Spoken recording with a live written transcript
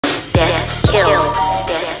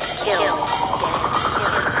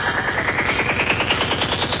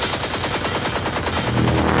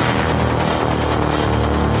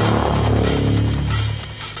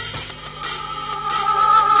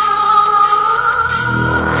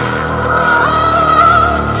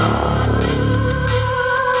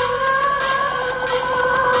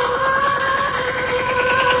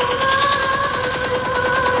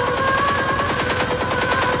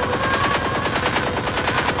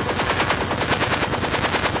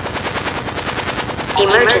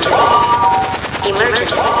Emergency.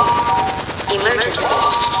 Emergency. Emergency.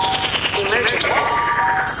 Emergency.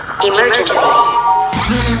 Emergency.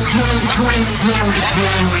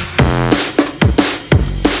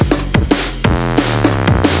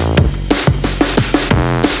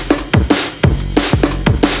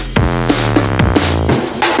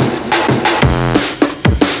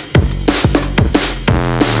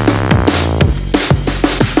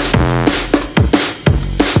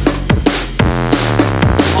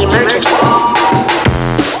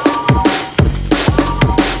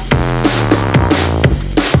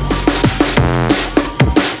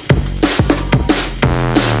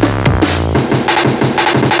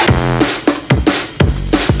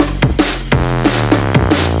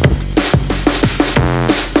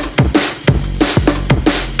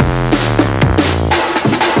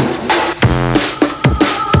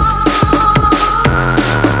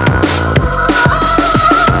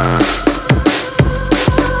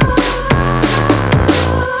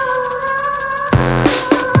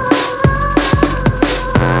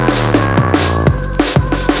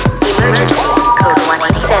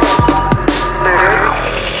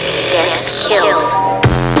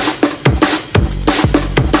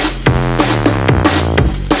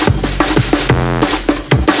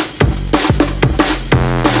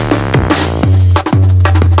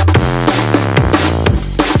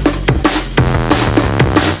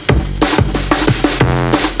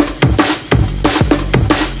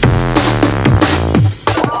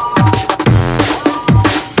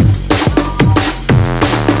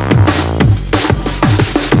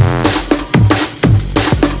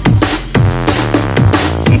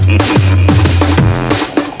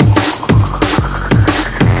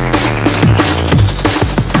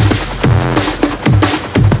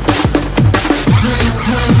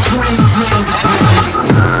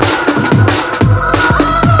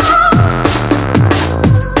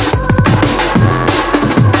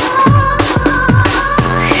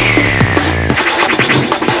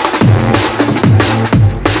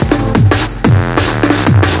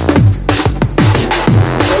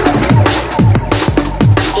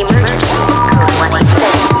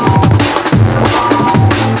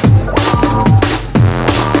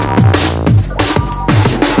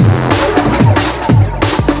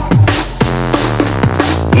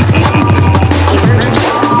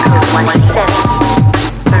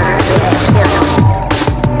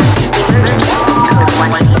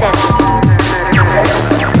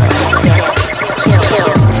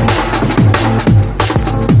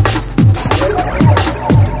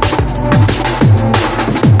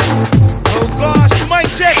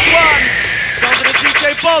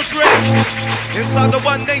 Baldrick, inside the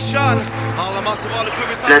one nation. All the massive, all the crew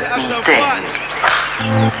is time to have some fun.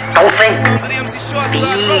 Don't think. Sounds of the MC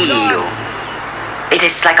Shortston, roll on. It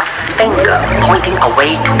is like a finger pointing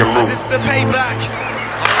away to the moon. This is the payback.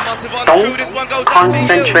 All the massive, all the Don't crew, this one goes out to you.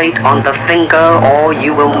 concentrate on the finger or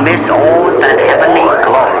you will miss all that heavenly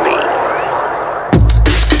glory.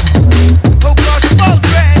 Oh gosh,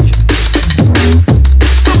 Baldrick.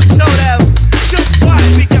 Don't tell them. Just try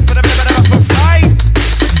and be careful of them up and fly.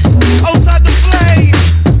 Outside the flame.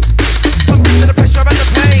 Come to the pressure and the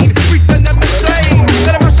pain. We send them insane.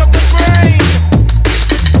 Let them rush up the brain.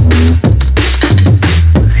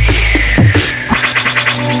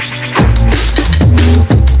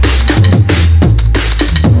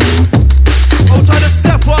 Outside the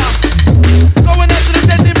stepper. Going out to the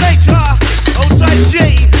deadly major. Outside G.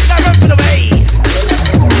 Now run for the way.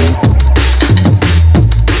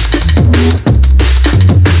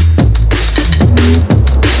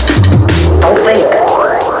 Don't think.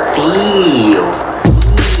 Feel.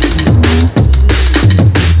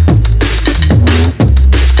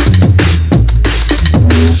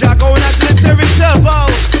 Shot going out to the Terry Turbo.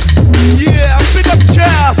 Yeah, pick up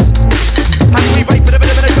chairs. As we wait for the bit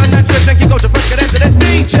of a gun and thank you go to first get into this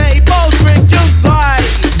DJ Baldrick inside.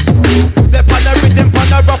 They're on the rhythm, on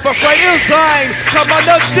the rough afraid in time. Come on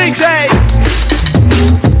up, DJ.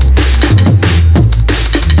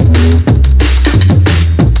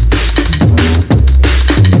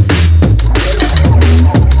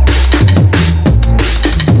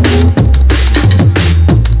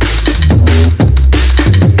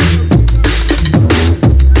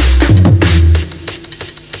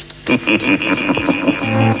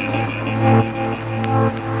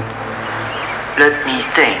 Let me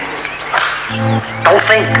think. Don't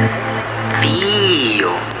think. Feel.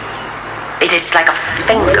 It is like a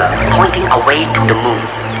finger pointing away to the moon.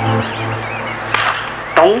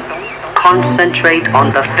 Don't concentrate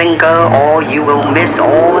on the finger or you will miss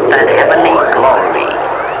all that heavenly glory.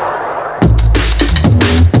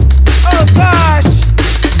 Oh gosh,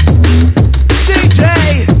 DJ.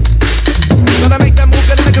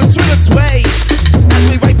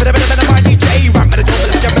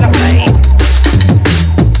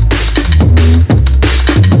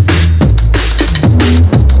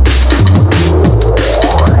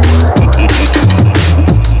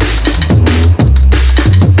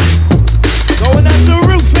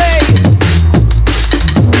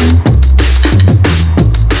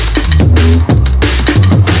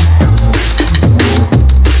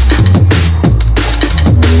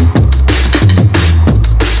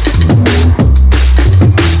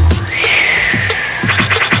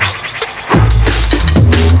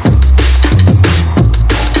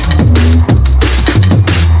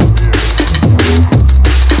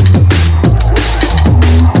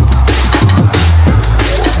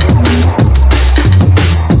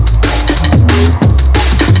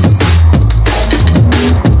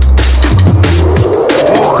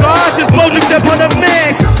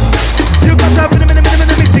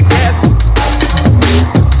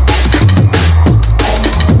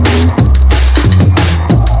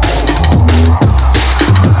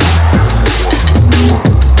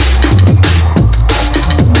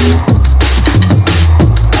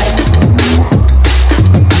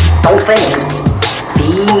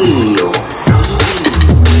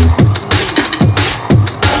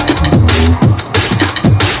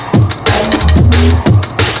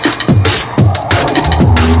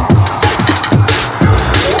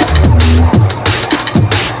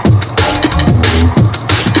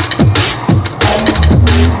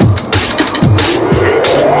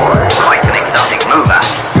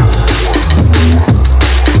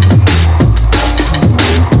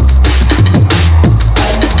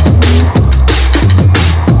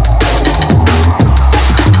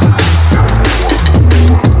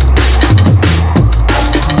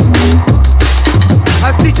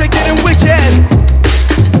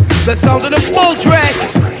 the sound of the Baldrick.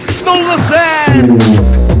 No listen.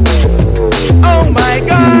 Oh my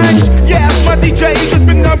gosh, yes, my DJ, just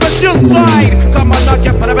bring up a shield side. Come on, knock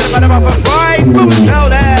your put a bit of a fight. Move it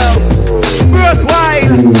down,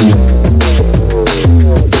 worthwhile.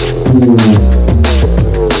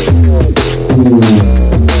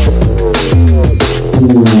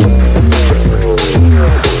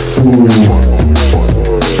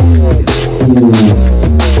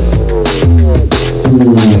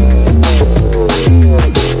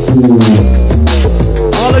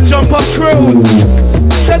 All the jump up crew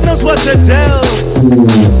that knows what to do.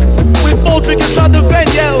 With Baldrick inside the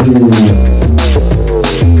venue.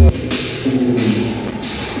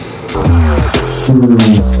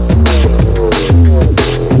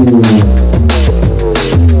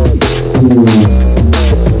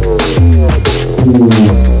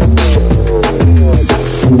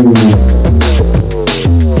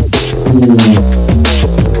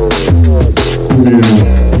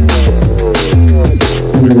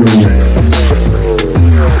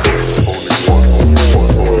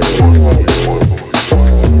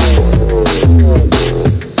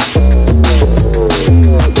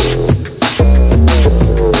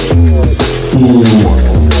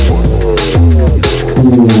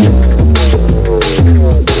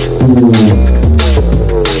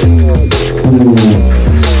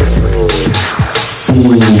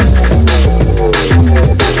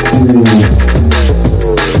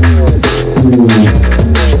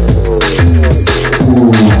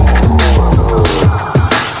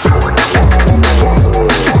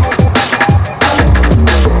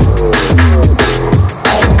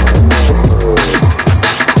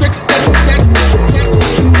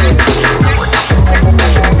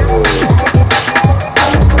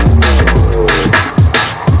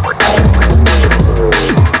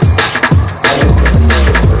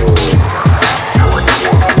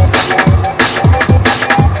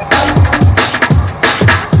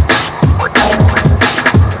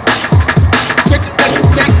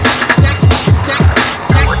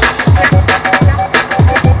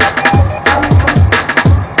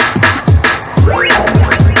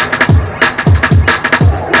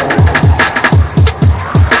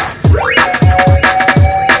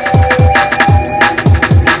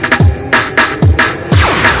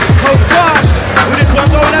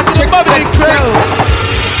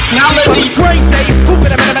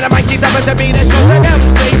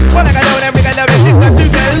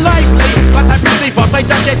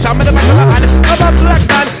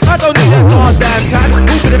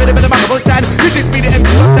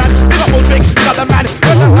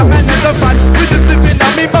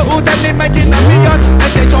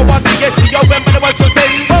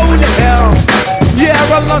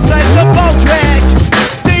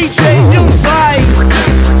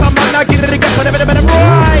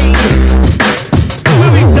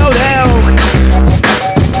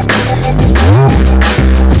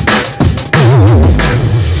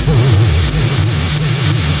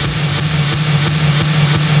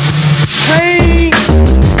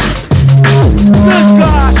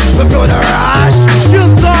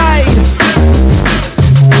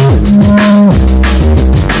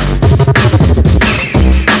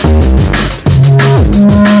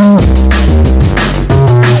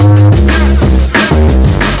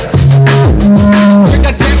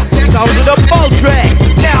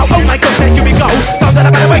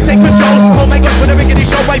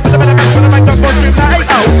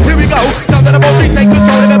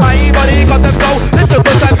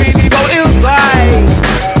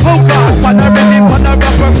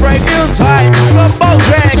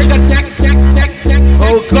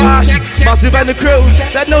 And the crew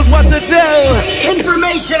that knows what to do.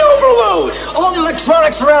 Information overload. All the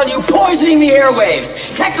electronics around you poisoning the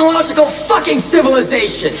airwaves. Technological fucking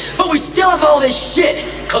civilization. But we still have all this shit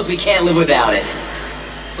because we can't live without it.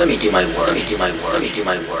 Let me do my work. Let me do my work. Let me do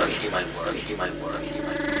my work. Let me do my work. Let me do my work. Let me do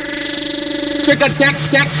my work. Trick attack,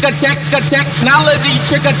 technology.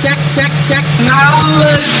 Trick attack,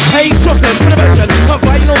 technology. Hey, Shortston, for the version of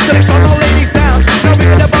vinyl selection, all ladies down. Now we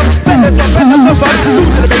get above, better so fun.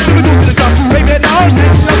 Move to the bass, we move to the drum. Raven, our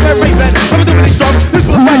thing, love we're raving. I'm doing it strong. This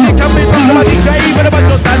was magic coming from the DJ. With a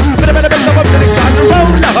bunch of stand, with a better of selection.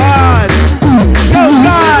 Roll on. Oh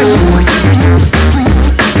gosh.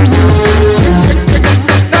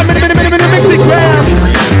 Now, mix it grab.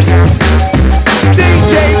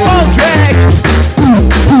 DJ Baldrick.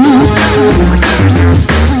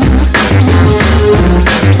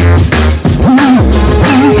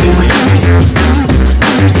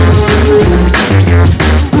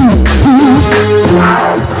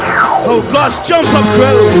 Oh gosh, jump up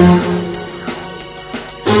crew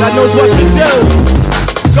that knows what to do.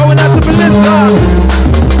 Going out to Belinda.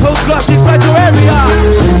 Oh gosh, inside your area.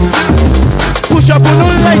 Push up on the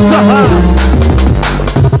later.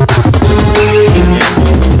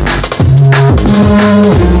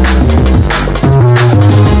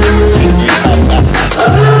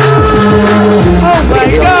 Oh my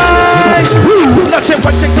gosh! Not chip,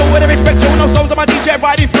 one chick, so with a respect, you know, souls of my DJ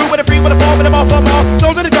riding through with a free, with a ball, with a ball, for more.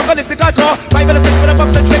 Souls of the jungle, list, I call. Right for the six, with a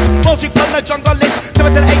box of tricks. Baldrick on the jungle list.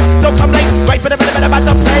 7 to the 8, don't come late. Right for the minute, about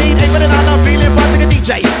the plane. 8 for the 9, I'm feeling fun like a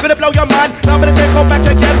DJ. Gonna blow your mind, now I'm gonna take home back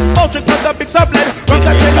again. Baldrick on the big sublet. Run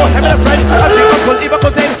that thing, you're having a friend. I'll take Uncle Eva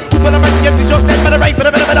Cousin. Who's gonna make the empty just then? But a right for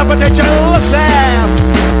the minute, potential. Sam,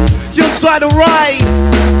 you inside the ride.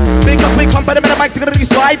 Big up, we come by the minute, Mike's gonna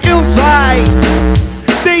slide inside.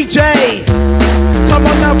 DJ, come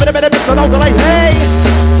on now for the minute, mix on all the light, hey.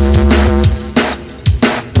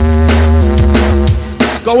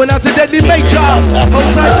 Going out to Deadly Major,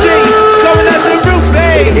 outside G, going out to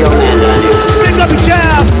Roofy. Big up your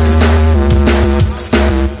chest.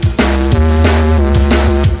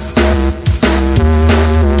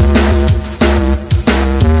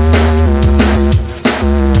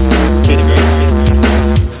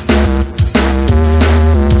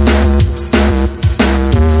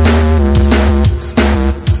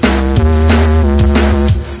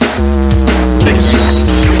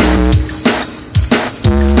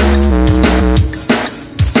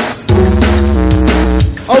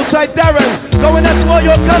 Darren, going out to all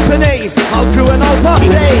your company, all crew and all party.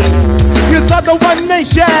 You are the one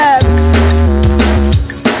nation.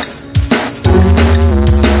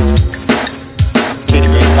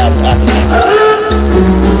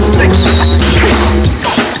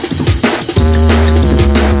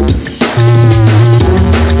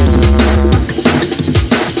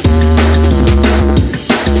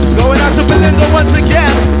 Going out to Belinda once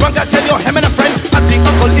again. Run that tell your him and a friend. I see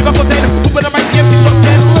Uncle Eva Cousin. Who put a mic the empty shot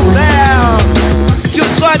stand. You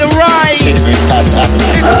slide the right. It's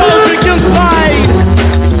Baldrick inside.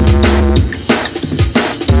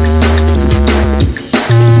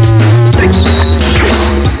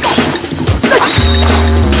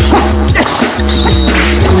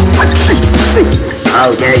 How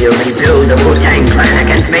dare you rebuild the Wu-Tang Clan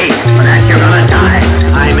against me? For that you're gonna die.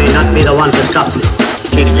 I may not be the one to stop you,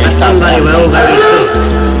 but somebody will very soon.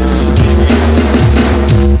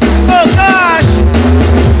 Oh gosh!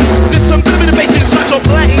 There's some bit of bass in such a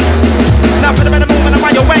place. Now for the minute movement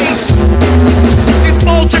around your waist. It's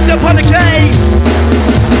all tripped up on the case.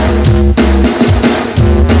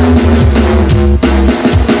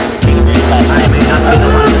 I may not be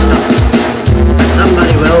the one to stop you, but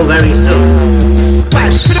somebody will very soon.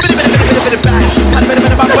 Bash, bit of bash. Had a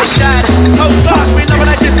bit of my shad. Oh gosh, we love it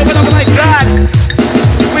like this, we love it like that.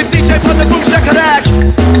 With DJ from the boom shakalak.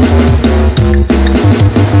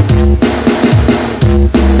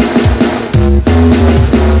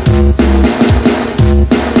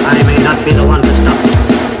 I may not be the one to stop,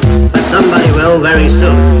 but somebody will very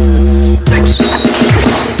soon.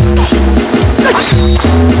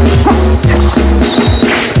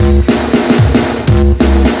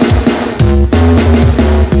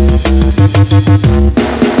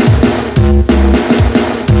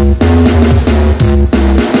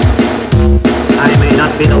 I may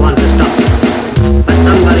not be the one to stop, but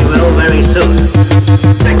somebody will very soon.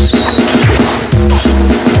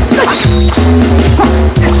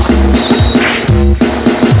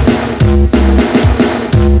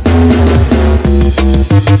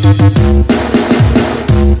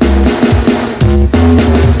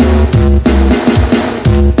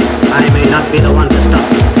 I may not be the one to stop,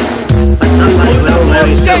 but somebody will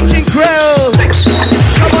very soon. Skanking crew.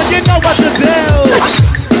 Come on, you know what to do.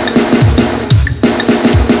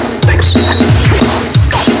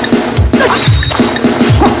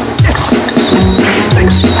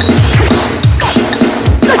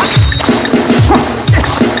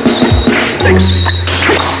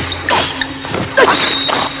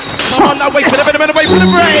 Come on now, wait for the minute, wait for the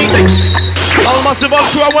break. All massive on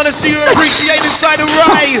crew, I want to see you appreciate inside the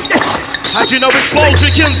ride. How'd you know it's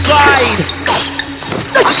Baldrick inside?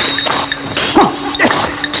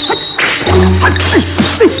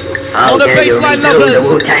 How dare you rebuild the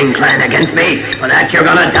Wu-Tang Clan against me? For that you're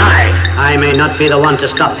gonna die. I may not be the one to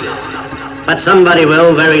stop you, but somebody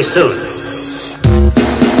will very soon.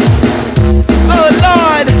 Oh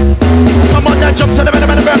Lord! Come on now, jump to the minute,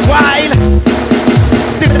 while.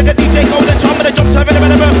 DJ Golden John, but I jump to the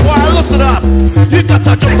minute, while. Listen up! You got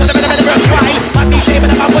to jump to the minute, while. My DJ, but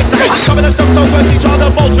my voice now. Coming and jump so first, each other,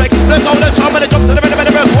 Baldrick. The Golden John, but I jump to the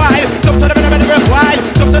minute, while. Jump to the minute, while.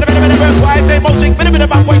 Jump to the minute, while. Say Baldrick, minute,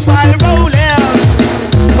 my voice while rolling.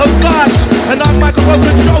 Oh gosh! And I'm Michael control,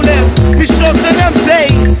 controlling. It's Shortston MC.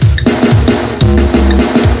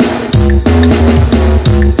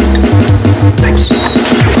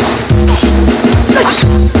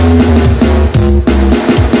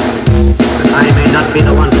 I may not be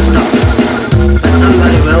the one to stop, but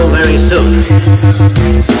somebody will very soon.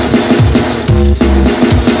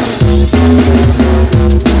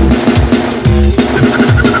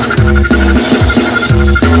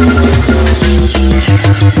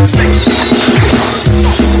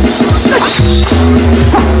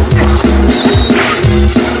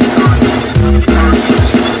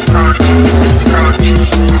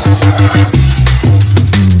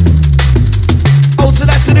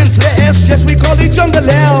 Yes, we call it jungle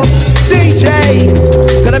elves. DJ,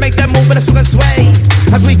 gonna make them move in a swing and sway.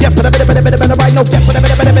 As we get for the better ride, no get for the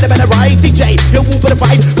better ride. DJ, you move for the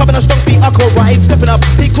vibe, coming on strong feet, I'll ride. Stepping up,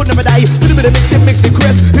 he could never die. Little bit of mixing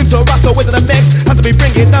Chris into a rustle with a mix. Has to be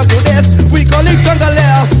bringing down to this. We call it jungle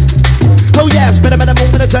elves. Oh yes, better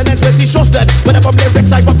move in a turn and see Shortston. Whenever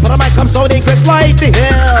lyrics I want for the mic, I'm so dangerous like the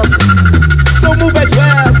hills. So move as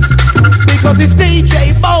west, because it's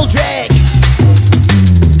DJ Baldrick.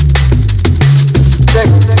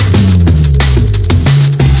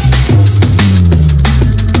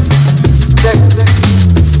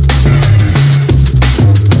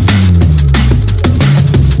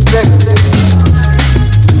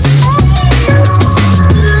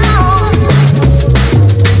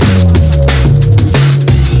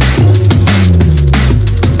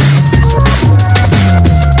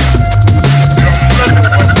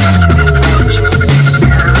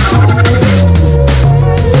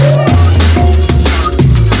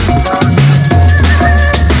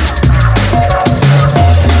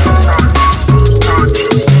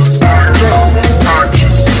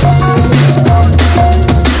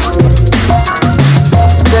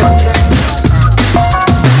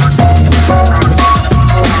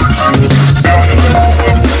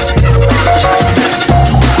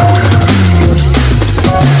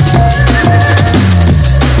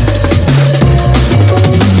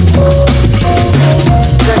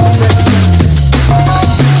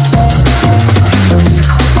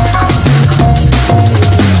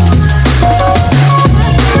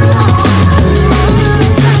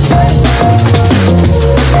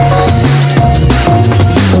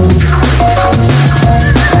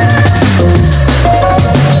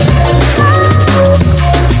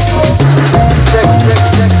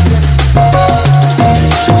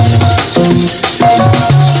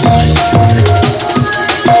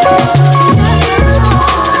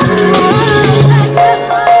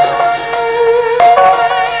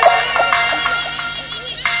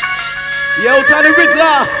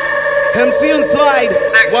 MC inside,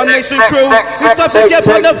 One Nation crew. It's time to get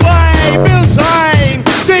on the vibe. Bill time,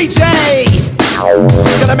 DJ.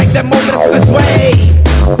 Gonna make them move in a sway.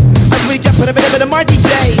 As we get on a bit of my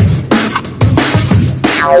DJ.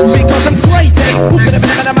 Because I'm crazy. Who could have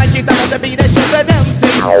been on the mic? That was the beat that shows an MC.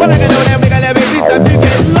 What I can do then, we gotta make this time to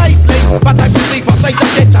get lively. But I can see fast like the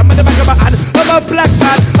bitch. I'm in the back of my hand. I'm a black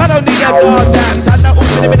man. I don't need a dog dance. I'm not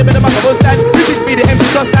in the middle of my stand. This is me, the MC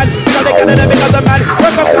stand. Because they can't have another man.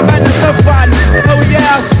 Welcome to Madness of Fun. Oh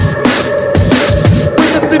yes. We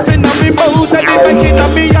just living on me mode and they making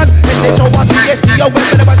on me and they show what the STO and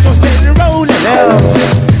then about your spin rolling hell.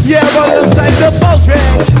 Yeah, all the sides of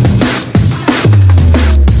Baldrick.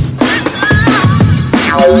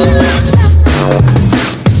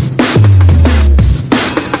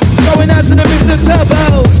 Going out to the Mr.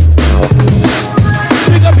 Turbo.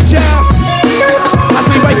 Pick up your chest. As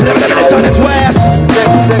we wait for the minutes on its west.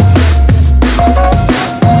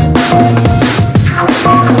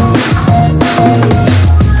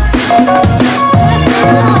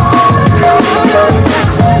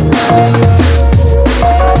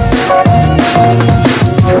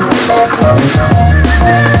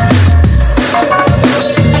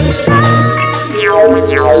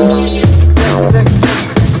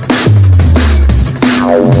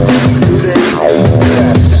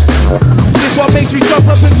 This what makes you jump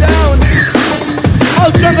up and down.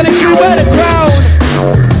 I'll jungle and you wear the crown.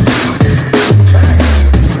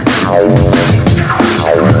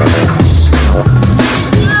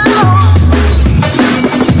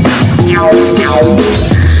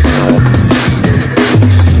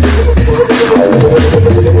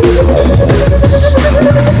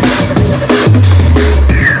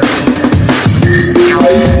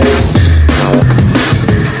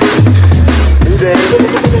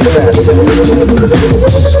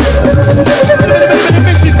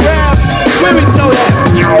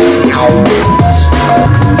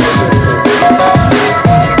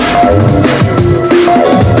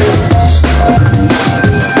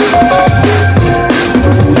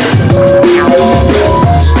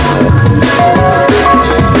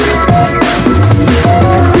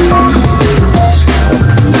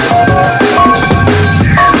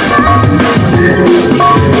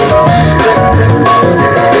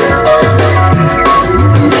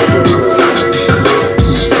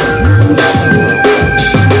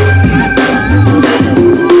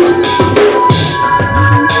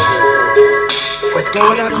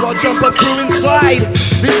 the crew inside.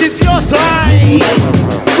 This is your time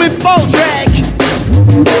with Baldrick.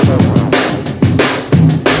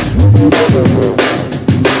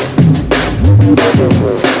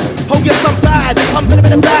 Oh yes, I'm bad. I'm bit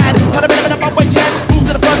of bad. Had a bit of my way chance. Move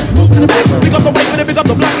to the front, move to the back. Pick up the white, pick up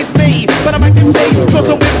the black. It's me, but I'm acting safe.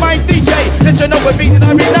 Crossing with my DJ. Let you know we're beating.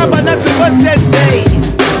 I remember that's what sensei.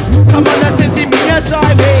 Come on, let's see me as I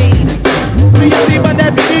wait. We see my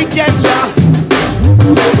every get ya.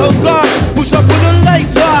 Oh God, push up with the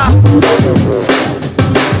later.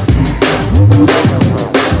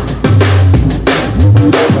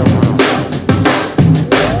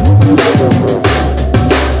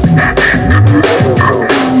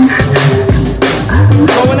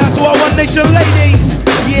 Going out to our One Nation ladies.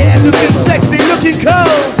 Yeah, looking sexy, looking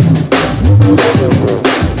cold.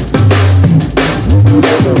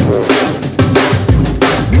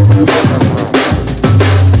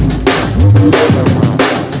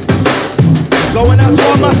 Going out to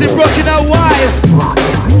our massive rocking out wives.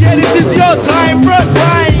 Yeah, this is your time,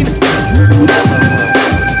 Brooklyn.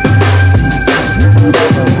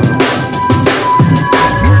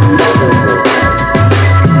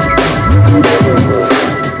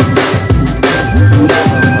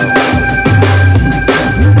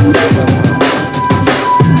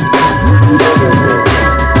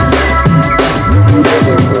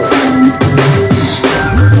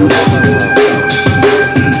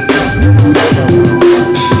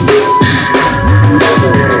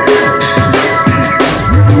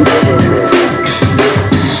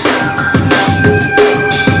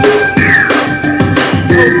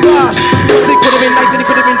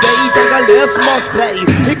 Play.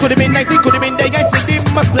 It could have been night, it could have been day. I said it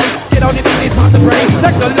must play. Get on your knees, it's hard to pray.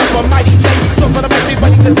 Like the love for mighty J. Look for the best,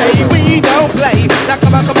 everybody to say we don't play. Now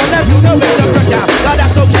come on, let's do no way to break out. Now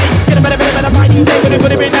that's okay. Get a better mighty J. But it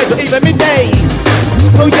could have been night, or even midday.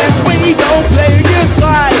 Oh yes, we don't play your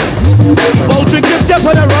side. Baldrick just go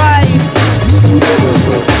for the ride.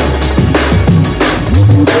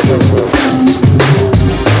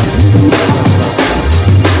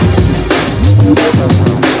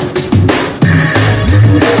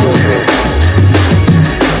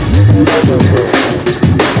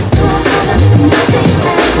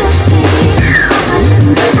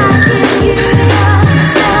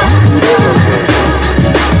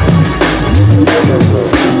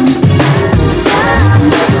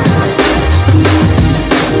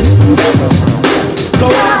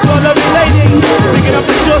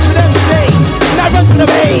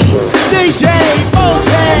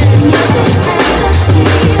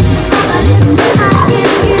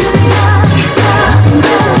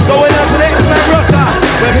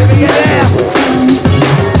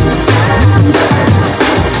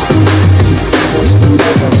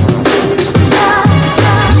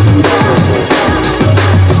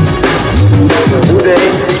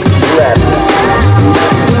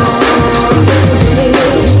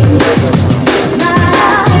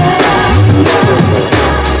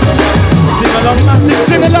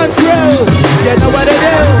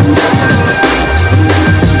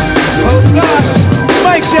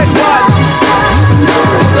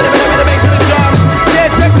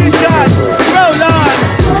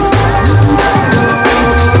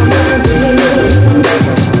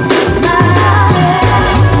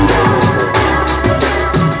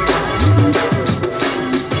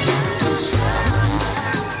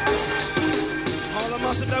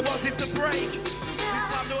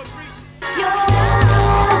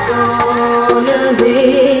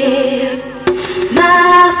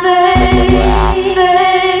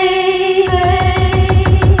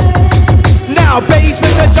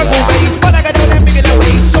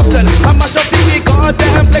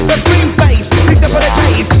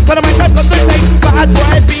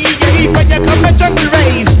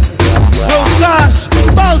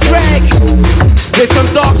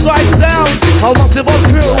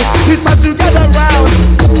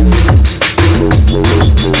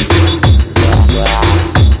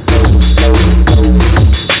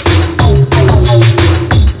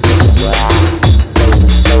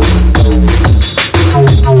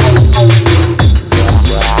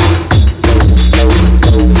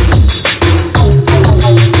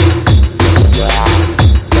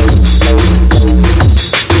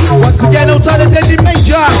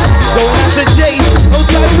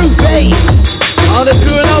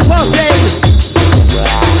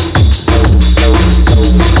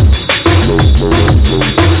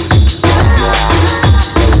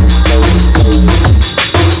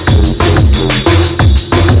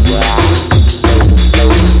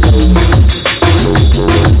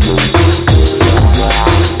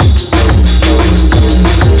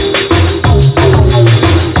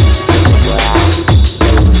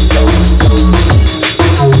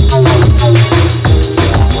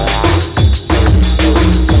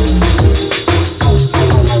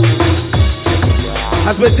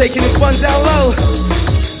 we're taking this one down low.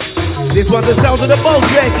 This one's the sound of the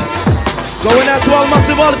Baldrick. Going out to all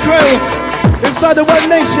massive, all the crew inside the One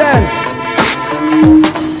Nation.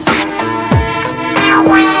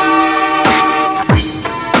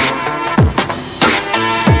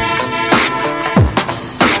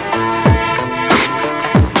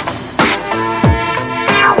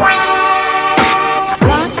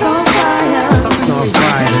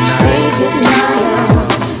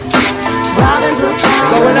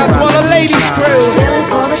 Going out to all the ladies crew. Dealing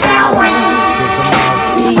for a dollar.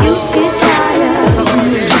 See you get tired.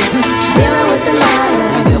 Dealing with the liar.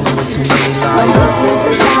 From Brooklyn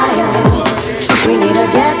to Zion. We need a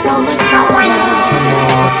ghetto messiah.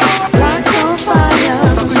 Rocks on fire.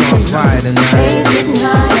 Days getting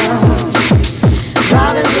higher.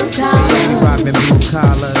 Robbing blue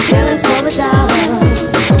collar. Dealing for a dollar.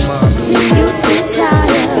 See you get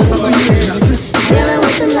tired. Dealing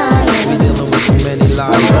with the liar.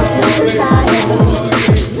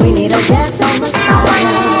 We need a ghetto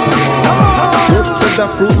messiah. Whip to the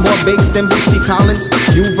fruit, more bakes than Bootsy Collins.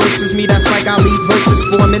 You versus me, that's like Ali versus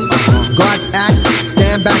Foreman. Guards act,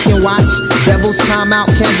 stand back and watch. Devil's time out,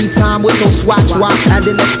 can't be time with no swatch. Watch,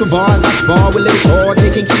 adding extra bars, I spar with it all.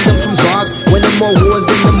 Taking kingdom from czars, winning more wars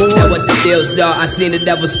than the Moors. That was the deal, star. I seen the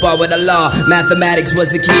devil spar with the law. Mathematics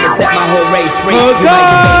was the key to set my whole race free. Oh, You like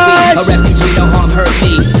it, baby. A refugee, no harm hurt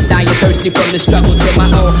me. Dying thirsty from the struggle to my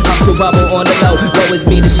own. Up to bubble on the low. Woe is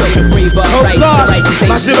me to show the free ball. Oh, Right, God. the right to say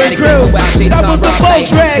Massive genetic crew. wow, shades That on was the raw play.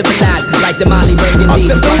 Baldrick. Civilized like the Molly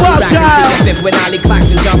Burgundy. Up the wild child. Fifth when Ali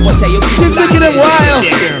clocked and John Forte. She's looking at wild.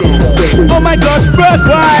 Oh my gosh,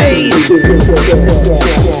 Brookway.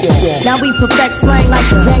 Now we perfect slang like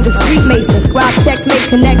the gang of street masons. Scribe checks, make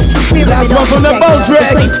connects. Last one from the Baldrick.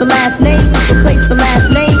 Replace the last name. Replace the last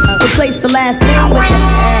name. Replace the last name with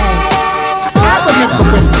the I remember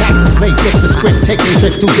when taxes late with the script, taking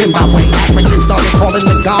trips to Zimbabwe. Africans started calling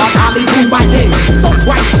the God Ali Boumbaye. So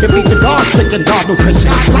white, it beat the God stricken, God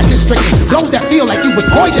nutrition. Like it's stricken, blows that feel like you was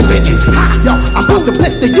poison bitten. Ha, yo, I'm about to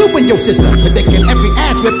blister you and your sister. Predicting every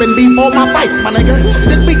ass whipping, leave all my fights, my nigga.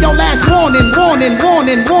 This be your last warning, warning,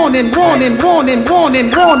 warning, warning, warning, warning, warning,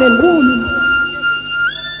 warning, warning.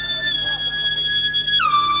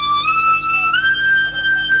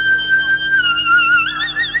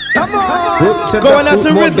 Going out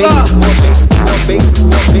to Riddler.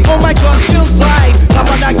 Oh my God, still tight. Come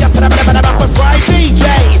on now, get for Friday DJ.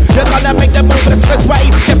 You're gonna make the move in the Swiss way.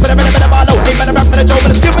 Get for the ball, hey, better rap for the dough,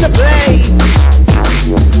 but it's giving the play.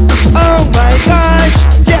 Oh my gosh,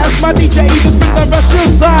 yes, my DJ, just bring the Russian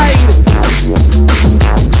side.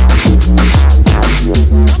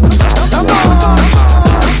 Come on.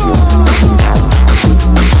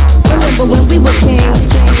 remember when we were kings.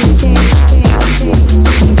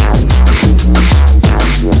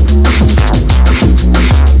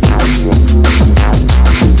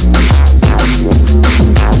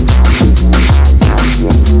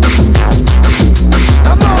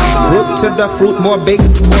 To the fruit, more bakes,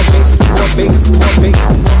 more bakes, more bakes, more bakes.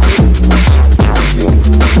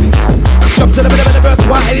 Jump to the middle of the birth,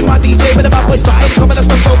 why any my DJ, but about voice style, come on, let's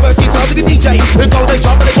go first, keep on to the DJ, we go then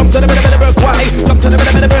jump to the middle of the birth, why, jump to the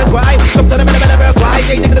middle of the birth, why, jump to the middle of the birth, why,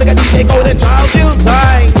 they think they're DJ, go then child, till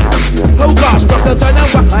time. Oh gosh, rock the turn and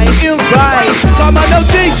why, inside, come on, no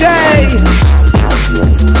DJ.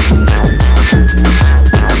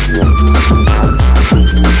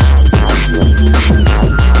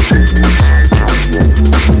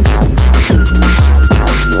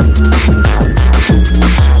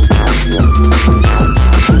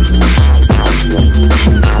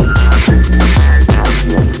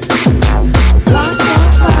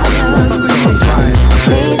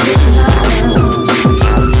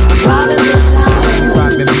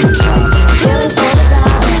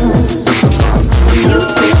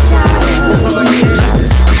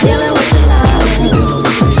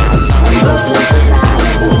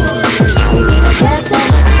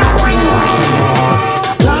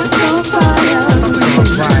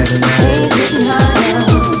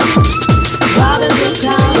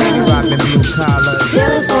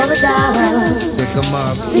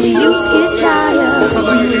 See, you get tired.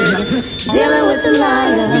 Dealing with them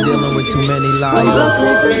liars. We dealing with too many liars. From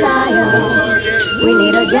Brooklyn to Zion, we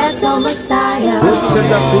need a ghetto messiah. To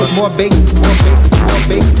the fruit, more bakes, more bakes, more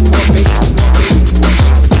bakes, more bakes, more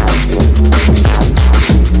bakes.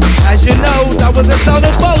 As you know, that was the sound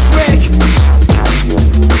of Baldrick.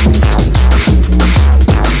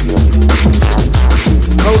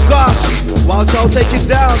 Oh gosh, while Joe take it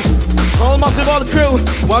down. All massive, all the crew.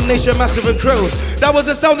 One nation, massive and crew. That was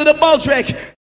the sound of the Baldrick.